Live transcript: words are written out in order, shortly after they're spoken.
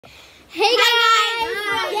Hey guys!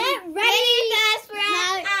 Get ready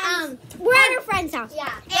guys! We're at our friend's house.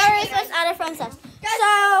 Yeah. We're at our friend's house. Guys, so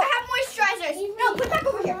I have moisturizers. No, put that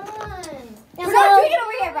over here. We're not doing it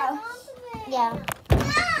over here, bro. Yeah.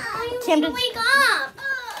 Tim, wake up.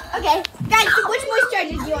 Okay, guys, so which moisturizer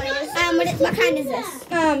do you want to use? What kind is this?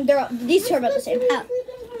 These two are about the same. Oh.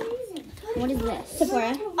 What is this? Sephora.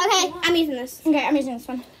 Okay, I'm using this. Okay, I'm using this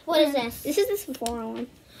one. What is this? This is the Sephora one.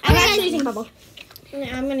 I'm actually using Bubble.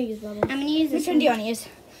 Yeah, I'm gonna use Bubble. I'm gonna use this. Which one do you want to use?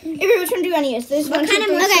 Avery, which one do you want to use? There's what kind of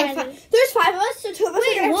moisturizer? There's 5 of us, so 2 of us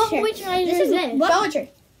are going to share. What moisturizer is this? Dollar Tree.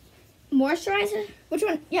 Moisturizer? Which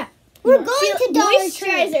one? Yeah. We're going to Dollar Tree.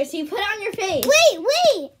 Moisturizer, so you put it on your face. Wait,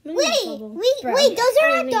 those are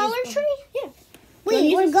at Dollar Tree? Yeah.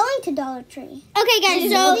 Wait, we're going to Dollar Tree. Okay, guys,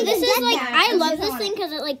 so this is like, I love this thing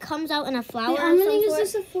because it like comes out in a flower. I'm going to use the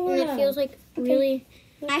Sephora. And it feels like really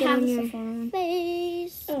I have the Sephora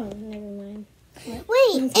face. Oh, never mind.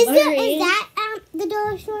 Wait, is that the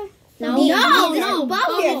dollar store? No,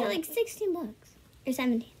 Bubble. These are like $16 or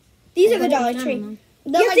 17. These are the Dollar Tree. You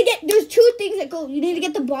have to get. There's 2 things that go. You need to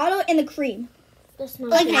get the bottle and the cream.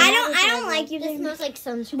 Like I don't like you. This smells like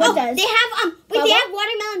sunshine. What does? They have they have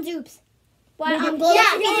watermelon dupes. Yeah. I'm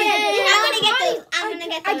gonna get those. I'm gonna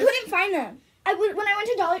get those. I couldn't find them. When I went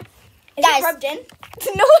to Dollar. Is Guys. it rubbed in?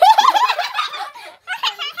 No.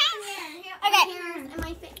 Okay.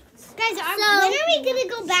 Guys, when are we gonna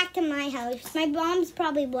go back to my house? My mom's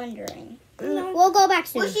probably wondering. We'll go back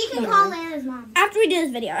soon. Well, she can call Lana's mom. After we do this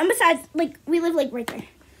video, and besides, like we live like right there.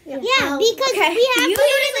 Yeah, because we have to go to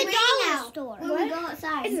the dollar store. When we go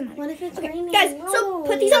outside. It doesn't matter. What if it's raining? Guys, so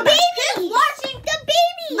put these on. The baby's watching the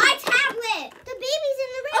baby. My tablet. The baby's in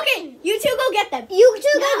the rain. Okay, you 2 go get them. You 2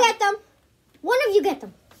 go get them. One of you get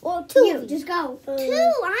them. Well, 2 You, of you. just go. 2.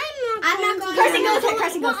 I'm not going. Carson, go with her.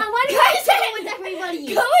 Carson, go with her. Why do I go with everybody?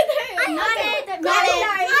 Go with her.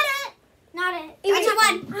 Not it. Which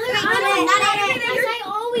one? I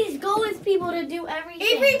always go with people to do everything.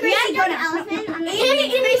 Avery and Gracie go now. Tammy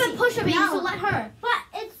didn't even push a baby, so let her. But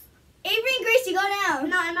it's Avery and Gracie go now.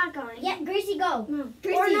 No, I'm not going. yeah, Gracie go. No. Or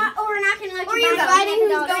we're not gonna let Or you you're buy fighting anything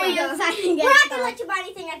who's at the going dollar store. outside and We're get not gonna let you buy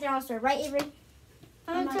anything at the dollar store, right, Avery?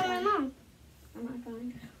 I'm not telling my mom. I'm not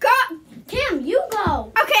going. Go. Tim, you go.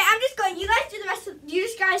 Okay, I'm just going. You guys do the rest. You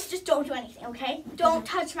guys just don't do anything, okay? Don't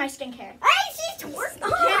touch my skincare. Hey, she's twerking.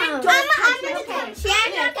 Don't touch my skincare. She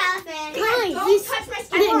acted elephant. Don't touch my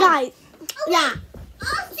skincare. Guys, yeah.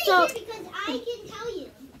 I'll stay here because I can tell you.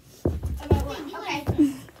 Okay.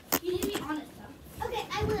 You need to be honest though. Okay,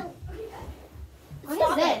 I will. What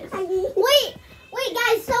is this? Wait,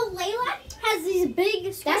 guys. So Layla has these big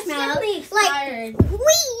squishmallows. expired.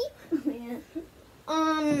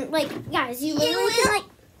 Like guys, you literally can like.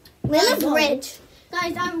 Layla's rich.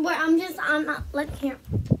 Guys, I'm not like here.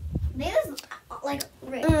 Layla's like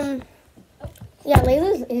rich. Yeah,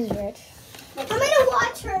 Layla is rich. I'm gonna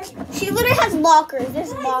watch her. She literally has lockers.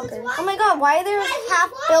 There's lockers. Oh my god, why are there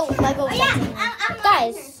half-built Lego sets in here?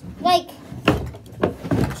 Guys, like,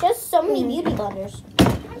 she has so many beauty blenders.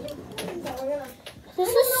 This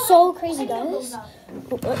is so crazy, guys.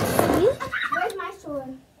 Let's see. Where's my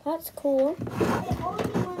sword? That's cool.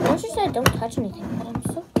 I she said don't touch anything, but I'm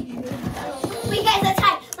so curious. Wait, guys, let's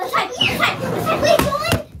hide. Wait,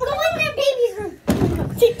 go in their baby's room.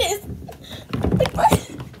 Take this.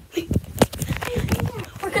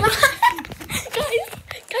 We're gonna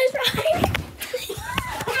guys,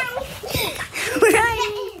 we're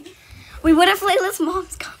hiding. We would have Layla's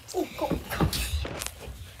mom's come. Go.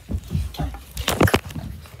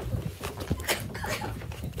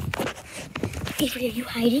 Avery, are you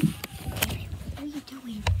hiding? What are you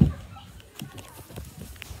doing?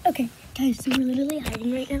 Okay, guys, so we're literally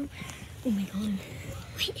hiding right now. Oh my god.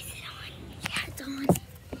 Wait, is it on? Yeah, it's on.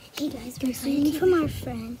 Hey guys, we're hiding from our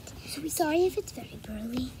friend. So sorry if it's very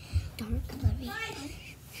burly, dark, blurry.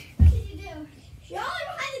 What did you do? Y'all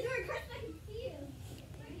are behind the door. Carson, I can see you.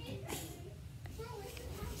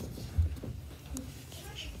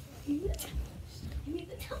 You need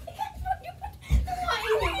to tell me guys what you're doing.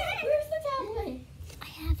 Where's the tablet? I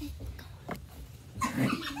have it.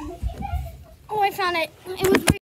 Oh, I found it. It was